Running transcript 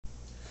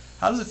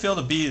How does it feel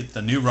to be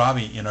the new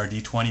Robbie in our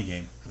D20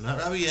 game? I'm not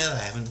Robbie yet. I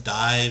haven't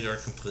died or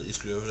completely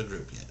screwed over the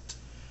group yet.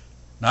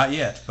 Not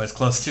yet, but it's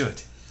close to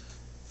it.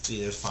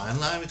 See, there's a fine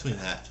line between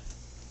that.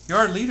 You're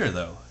our leader,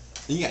 though.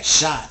 And you got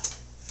shot.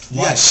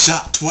 You got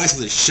shot twice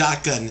with a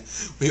shotgun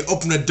when you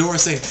open the door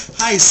saying,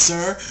 "Hi,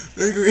 sir.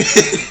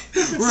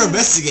 We're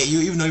investigating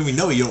you, even though we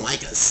know you don't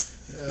like us."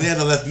 They had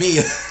to left me.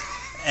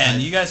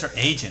 And you guys are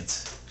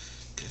agents.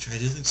 Gotta try to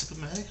do things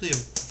diplomatically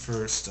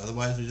first.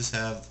 Otherwise, we just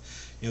have,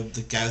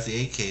 the guy with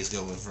the AKs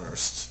going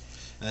first.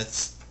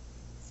 That's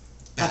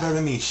Not better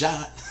than being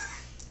shot.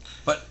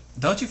 But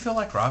don't you feel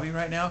like Robbie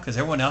right now? Because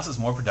everyone else is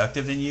more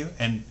productive than you,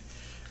 and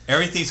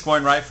everything's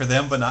going right for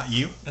them, but not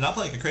you. And I'm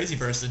playing a crazy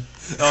person.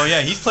 Oh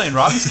yeah, he's playing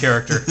Robbie's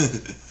character.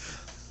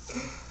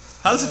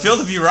 How does it feel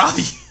to be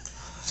Robbie?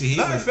 See,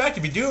 Matter of fact,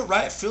 if you do it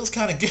right, it feels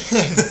kind of good.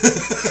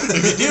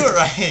 If you do it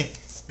right,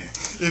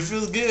 it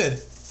feels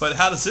good. But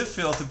how does it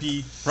feel to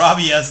be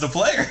Robbie as the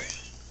player?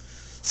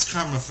 it's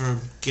karma for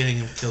getting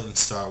him killed in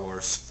Star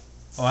Wars.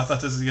 Oh, I thought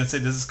this was going to say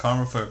this is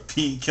karma for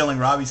killing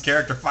Robbie's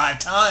character 5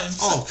 times.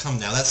 Oh, come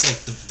now. That's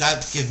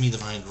that gives me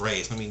divine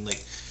grace. I mean, I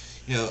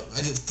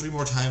did 3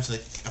 more times, I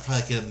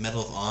probably get a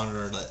Medal of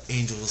Honor or the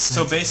Angel of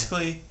So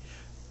basically,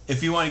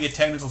 if you want to get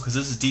technical, because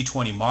this is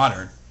D20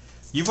 Modern,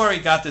 you've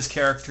already got this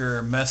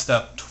character messed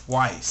up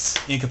twice,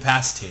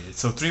 incapacitated.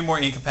 So 3 more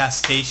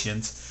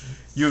incapacitations,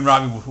 you and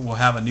Robbie will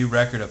have a new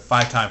record of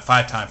 5 time,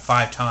 5 time,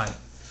 5 time.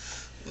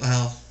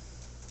 Well,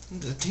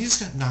 he just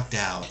got knocked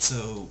out,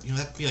 so,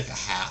 that'd be like a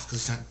half,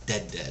 because he's not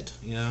dead,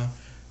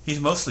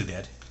 He's mostly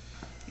dead.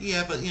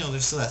 Yeah, but,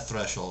 there's still that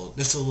threshold.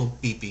 There's still a little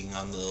beeping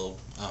on the little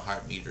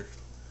heart meter.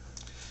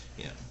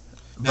 Yeah.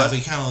 Now, if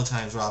we count all the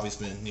times Robbie's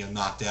been,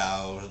 knocked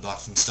out,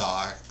 knocked from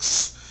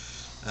stocks.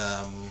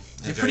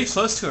 You're pretty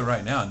close to it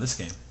right now in this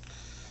game.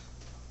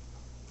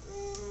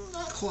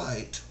 Not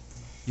quite.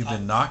 You've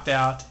been knocked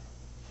out.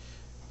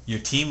 Your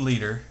team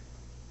leader.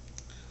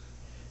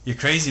 Your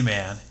crazy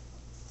man.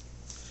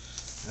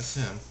 That's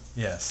him.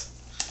 Yes.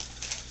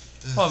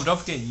 Oh, but don't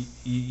forget,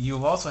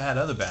 you've also had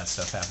other bad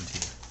stuff happen to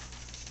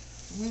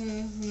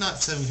you.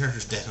 Not 7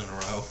 characters dead in a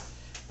row.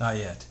 Not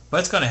yet.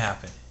 But it's going to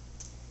happen.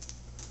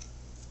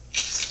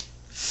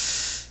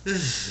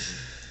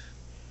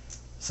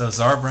 So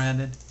Czar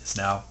Blandon is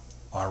now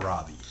our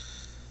Robbie.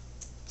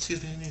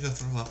 Excuse me, I need to go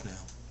throw up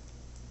now.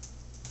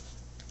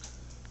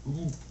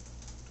 Ooh.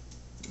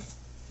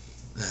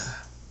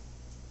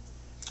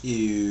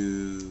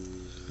 You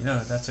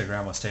know, that's a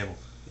grandma's table.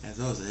 As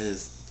well as it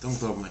is. Don't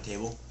throw up my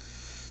table.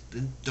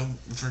 Then don't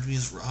refer to me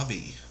as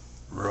Robbie.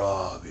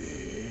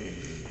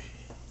 Robbie.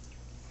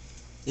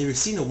 If you're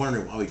seeing no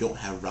wondering why we don't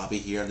have Robbie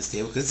here on this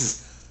table, because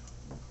this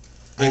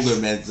is older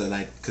men's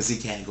night, because he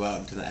can't go out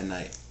until at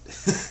night.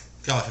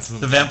 Gosh,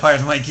 the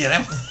vampires might get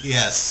him.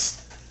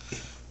 Yes.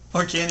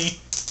 Or Kenny.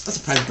 I'm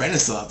surprised Brandon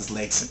still has his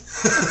legs.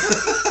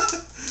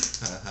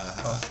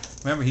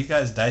 Remember, he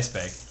got his dice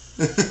bag.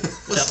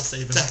 What's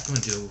that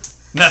going to do?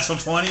 Natural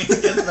 20 and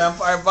the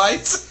vampire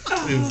bites.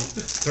 We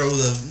throw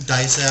the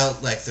dice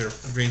out like they're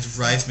grains of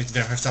rice, make the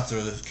vampire stop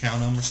to count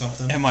them or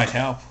something. It might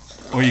help.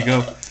 Or you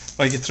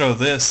could throw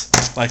this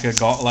like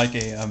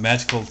a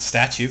magical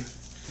statue.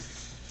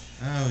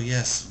 Oh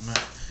yes.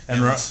 And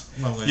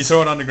you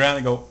throw it on the ground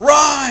and go,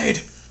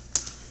 ride!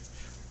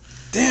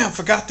 Damn,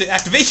 forgot the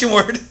activation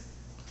word.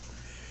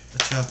 The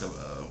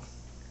chocobo.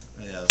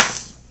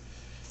 Yes.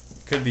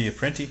 Could be a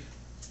printy.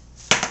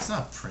 It's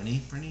not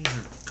printy. Printies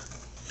are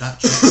not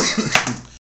chocolate.